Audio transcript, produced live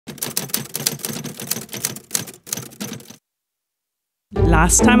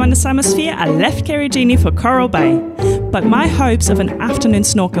Last time on the Summersphere, I left Kerrigini for Coral Bay, but my hopes of an afternoon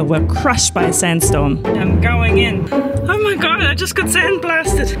snorkel were crushed by a sandstorm. I'm going in. Oh my god, I just got sand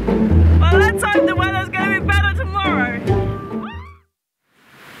blasted. Well, let's hope the weather's going to be better tomorrow.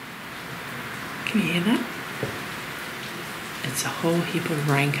 Can you hear that? It's a whole heap of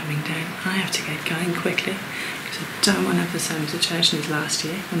rain coming down. I have to get going quickly because I don't want to have the same situation as last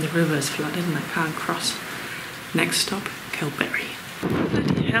year when the river is flooded and I can't cross. Next stop, Kalbarri.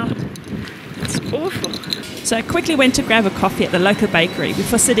 Bloody hell, that's awful. So I quickly went to grab a coffee at the local bakery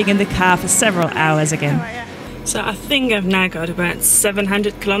before sitting in the car for several hours again. So I think I've now got about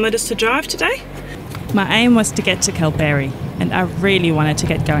 700 kilometres to drive today. My aim was to get to Kalbarri and I really wanted to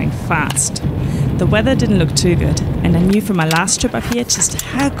get going fast. The weather didn't look too good and I knew from my last trip up here just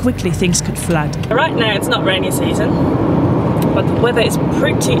how quickly things could flood. Right now it's not rainy season, but the weather is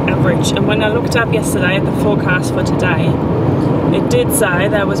pretty average, and when I looked up yesterday at the forecast for today, it did say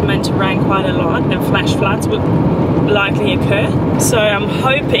that it was meant to rain quite a lot and flash floods would likely occur. So I'm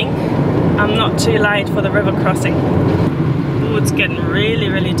hoping I'm not too late for the river crossing. Oh, it's getting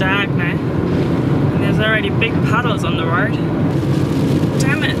really dark now. And there's already big puddles on the road.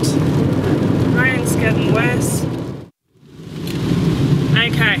 Damn it. Rain's getting worse.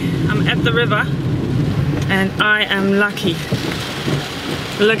 Okay, I'm at the river and I am lucky.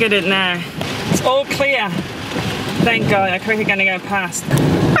 Look at it now. It's all clear. Thank God, I'm quickly gonna go past.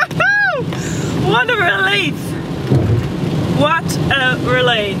 What a relief! What a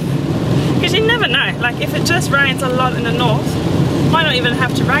relief! Because you never know, like if it just rains a lot in the north, might not even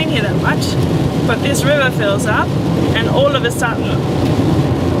have to rain here that much, but this river fills up and all of a sudden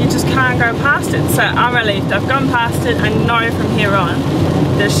you just can't go past it. So I'm relieved. I've gone past it. I know from here on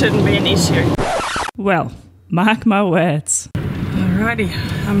there shouldn't be an issue. Well, mark my words. Alrighty,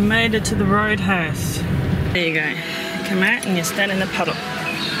 I made it to the roadhouse. There you go. You come out and you stand in the puddle.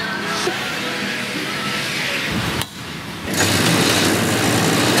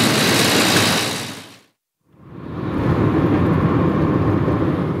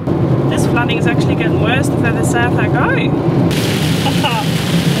 This flooding is actually getting worse the further south I go.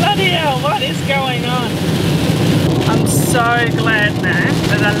 Bloody hell, what is going on? I'm so glad now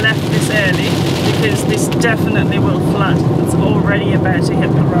that I left this early because this definitely will flood. It's already about to hit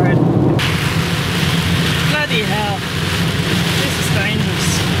the road. Bloody hell. This is dangerous.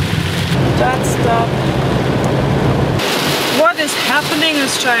 Don't stop. What is happening,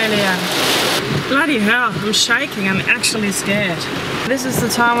 Australia? Bloody hell, I'm shaking. I'm actually scared. This is the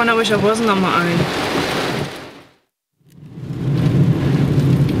time when I wish I wasn't on my own.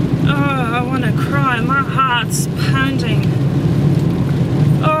 I want to cry, my heart's pounding.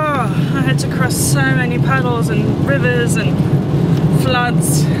 Oh, I had to cross so many puddles and rivers and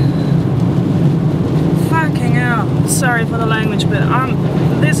floods. Fucking hell. Sorry for the language, but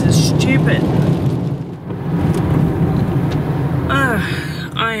this is stupid.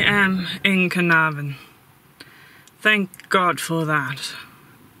 I am in Carnarvon. Thank God for that.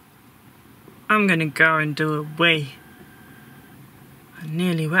 I'm gonna go and do a wee. I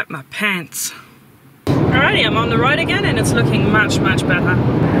nearly wet my pants. Alrighty, I'm on the road again and it's looking much better.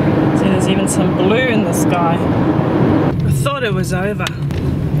 See, there's even some blue in the sky. I thought it was over.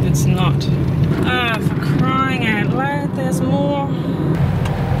 It's not. Ah, for crying out loud, there's more.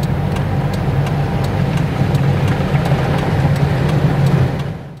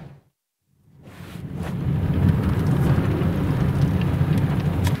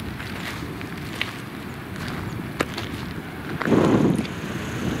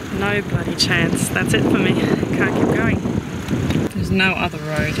 No bloody chance. That's it for me. Can't keep going. There's no other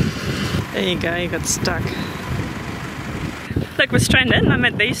road. There you go, you got stuck. Look, we're stranded and I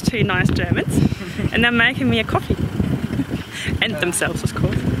met these two nice Germans and they're making me a coffee. And themselves, of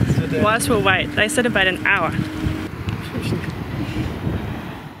course. Whilst we'll wait. They said about an hour.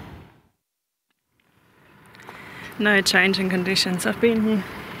 No change in conditions. I've been here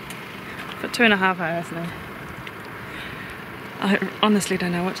for 2.5 hours now. I honestly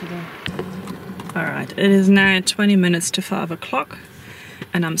don't know what to do. Alright, it is now 20 minutes to 5 o'clock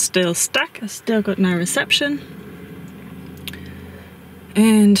and I'm still stuck. I've still got no reception.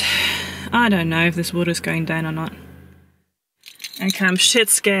 And I don't know if this water's going down or not. Okay, I'm shit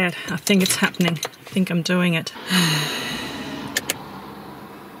scared. I think it's happening. I think I'm doing it.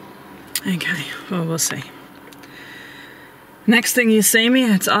 Okay, well, we'll see. Next thing you see me,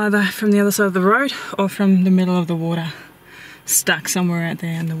 it's either from the other side of the road or from the middle of the water. Stuck somewhere out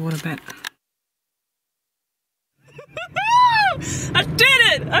there in the waterbed. I did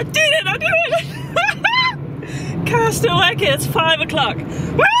it! I did it! I did it! Car's still working, it's 5 o'clock.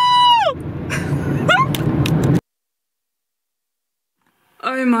 Woo!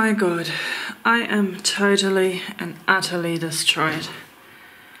 Oh my god, I am totally and utterly destroyed.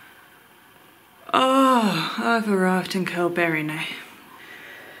 Oh, I've arrived in Kalbarri now.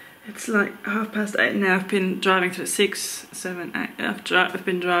 It's like 8:30 now. I've been driving through 6, 7, 8. I've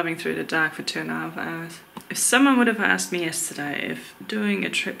been driving through the dark for 2.5 hours. If someone would have asked me yesterday if doing a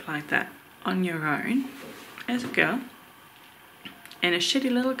trip like that on your own, as a girl, in a shitty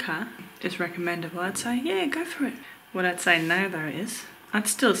little car is recommendable, I'd say, yeah, go for it. What I'd say now though is, I'd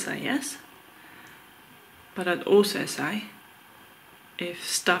still say yes. But I'd also say, if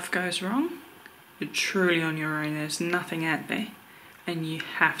stuff goes wrong, you're truly on your own, there's nothing out there, and you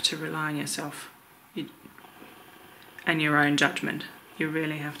have to rely on yourself and your own judgment. You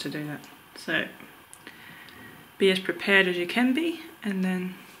really have to do that. So, be as prepared as you can be, and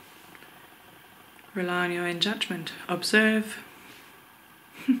then rely on your own judgment. Observe.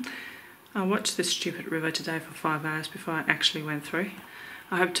 I watched this stupid river today for 5 hours before I actually went through.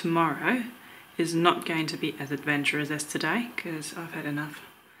 I hope tomorrow is not going to be as adventurous as today, because I've had enough.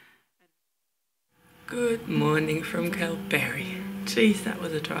 Good morning from Kalbarri. Jeez, that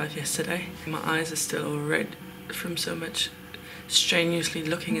was a drive yesterday. My eyes are still all red from so much strenuously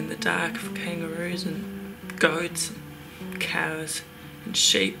looking in the dark for kangaroos and goats and cows and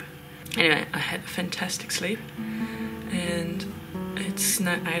sheep. Anyway, I had a fantastic sleep, and it's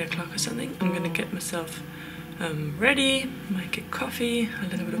now 8 o'clock or something. I'm gonna get myself ready, might get coffee, a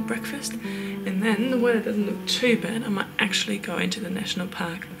little bit of breakfast, and then the weather doesn't look too bad. I might actually go into the national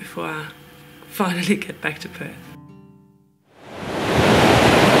park before I finally get back to Perth.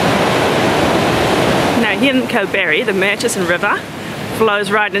 Now here in Kalbarri, the Murchison River flows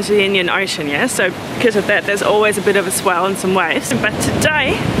right into the Indian Ocean, yeah? So because of that, there's always a bit of a swell and some waves. But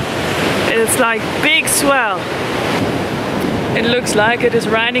today, it's like big swell. It looks like it is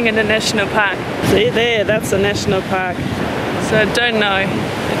raining in the national park. See there, that's the national park. So I don't know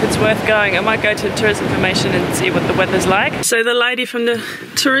if it's worth going. I might go to tourist information and see what the weather's like. So the lady from the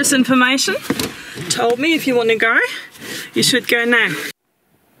tourist information told me if you want to go, you should go now.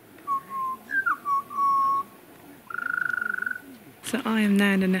 So I am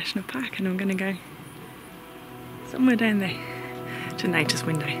now in the national park, and I'm going to go somewhere down there to nature's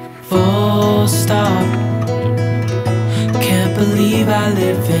window. Full stop. Can't believe I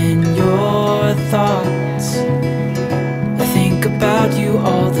live in your thoughts. I think about you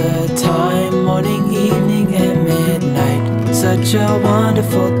all the time, morning, evening, and midnight. Such a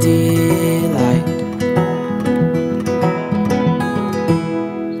wonderful delight.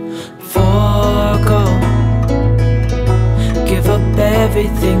 Forgo, give up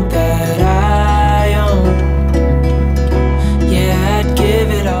everything that I own. Yeah, I'd give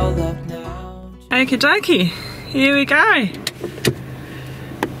it all up now. Okie dokie. Here we go.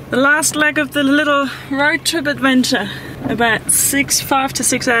 The last leg of the little road trip adventure. About 5 to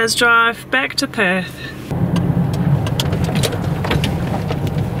 6 hours drive back to Perth.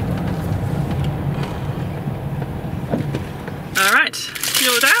 Alright,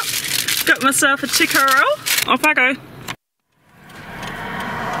 fueled out. Got myself a tikka roll. Off I go.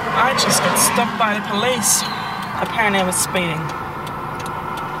 I just got stopped by the police. Apparently I was speeding.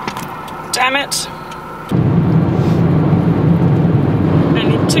 Damn it.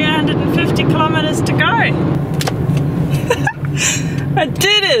 250 kilometers to go. I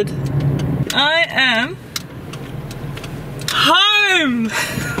did it. I am home.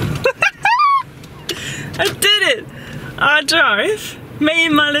 I did it. I drove, me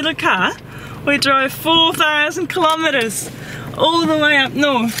in my little car, we drove 4,000 kilometers all the way up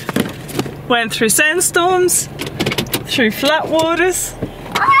north. Went through sandstorms, through flat waters,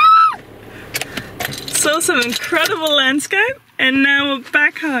 saw some incredible landscape, and now we're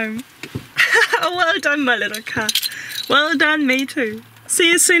back home. Well done, my little car. Well done, me too.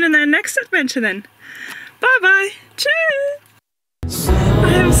 See you soon in our next adventure then. Bye bye. Cheers.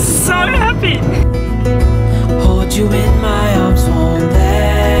 I am so happy. Hold you in my arms, won't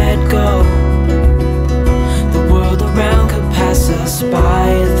let go. The world around could pass us by.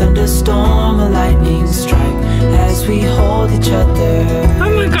 A thunderstorm, a lightning strike as we hold each other.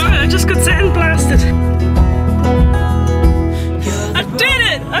 Oh my god, I just got sand blown